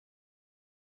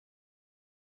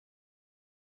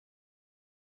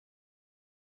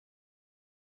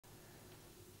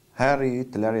Här är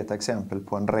ytterligare ett exempel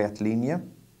på en rät linje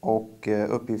och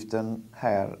uppgiften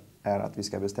här är att vi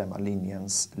ska bestämma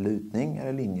linjens lutning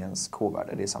eller linjens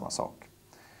k-värde, det är samma sak.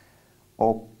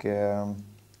 Och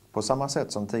på samma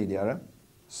sätt som tidigare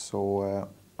så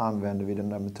använder vi den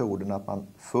där metoden att man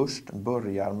först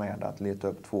börjar med att leta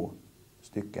upp 2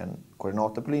 stycken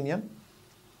koordinater på linjen.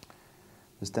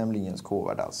 Bestäm linjens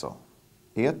k-värde alltså.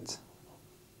 1.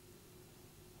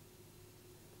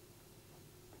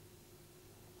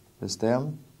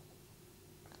 Bestäm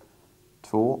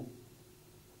 2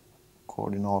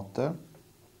 koordinater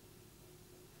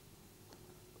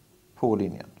på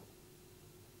linjen.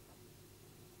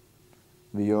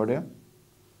 Vi gör det.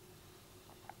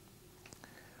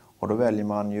 Och då väljer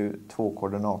man ju 2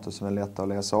 koordinater som är lätta att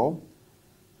läsa av.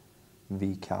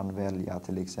 Vi kan välja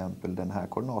till exempel den här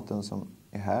koordinaten som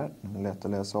är här, den är lätt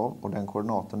att läsa av. Och den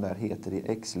koordinaten där heter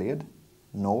i x-led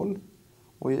 0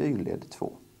 och i y-led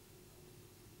 2.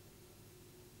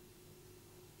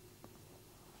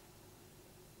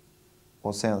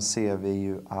 Och sen ser vi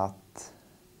ju att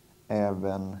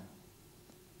även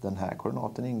den här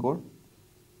koordinaten ingår.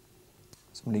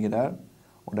 Som ligger där.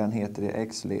 Och den heter i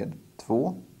x-led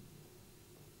 2.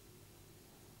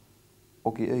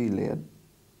 Och i y-led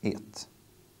 1.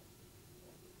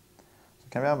 Så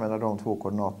kan vi använda de 2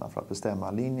 koordinaterna för att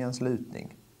bestämma linjens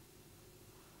lutning.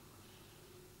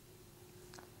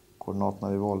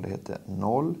 Koordinaterna vi valde heter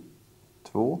 0,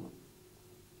 2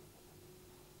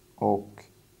 och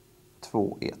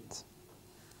 2, 1.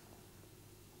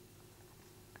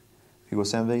 Vi går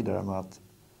sedan vidare med att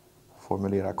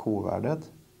formulera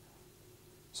k-värdet.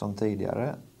 Som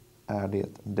tidigare är det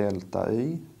delta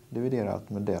y dividerat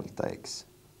med delta x.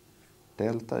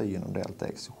 Delta y genom delta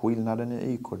x. Skillnaden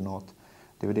i y-koordinat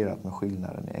dividerat med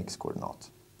skillnaden i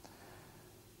x-koordinat.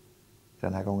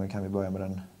 Den här gången kan vi börja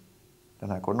med den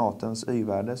här koordinatens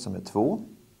y-värde som är 2.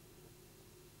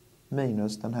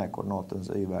 Minus den här koordinatens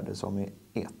y-värde som är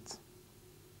 1.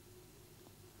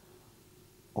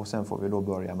 Och sen får vi då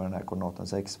börja med den här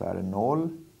koordinatens x-värde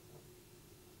 0.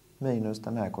 Minus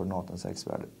den här koordinatens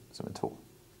x-värde som är 2.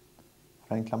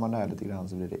 Förenklar man det här lite grann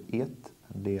så blir det 1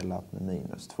 delat med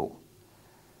minus 2.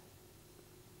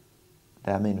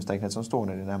 Det här minustecknet som står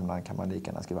nere i nämnaren kan man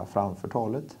lika gärna skriva framför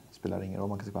talet. Det spelar ingen roll,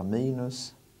 man kan skriva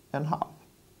minus en halv.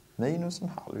 Minus en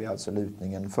halv är alltså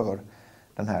lutningen för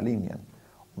den här linjen.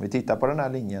 Om vi tittar på den här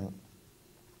linjen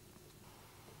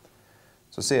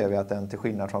så ser vi att den till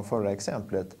skillnad från förra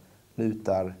exemplet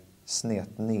lutar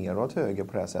snett neråt höger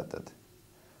på det här sättet.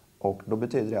 Och då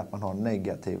betyder det att man har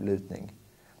negativ lutning.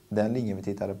 Den linjen vi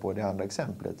tittade på i det andra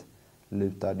exemplet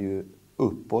lutade ju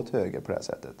uppåt höger på det här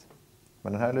sättet.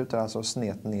 Men den här lutar alltså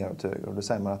snett neråt höger och då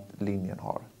säger man att linjen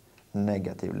har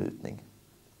negativ lutning.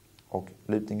 Och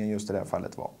lutningen just i det här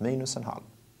fallet var minus en halv.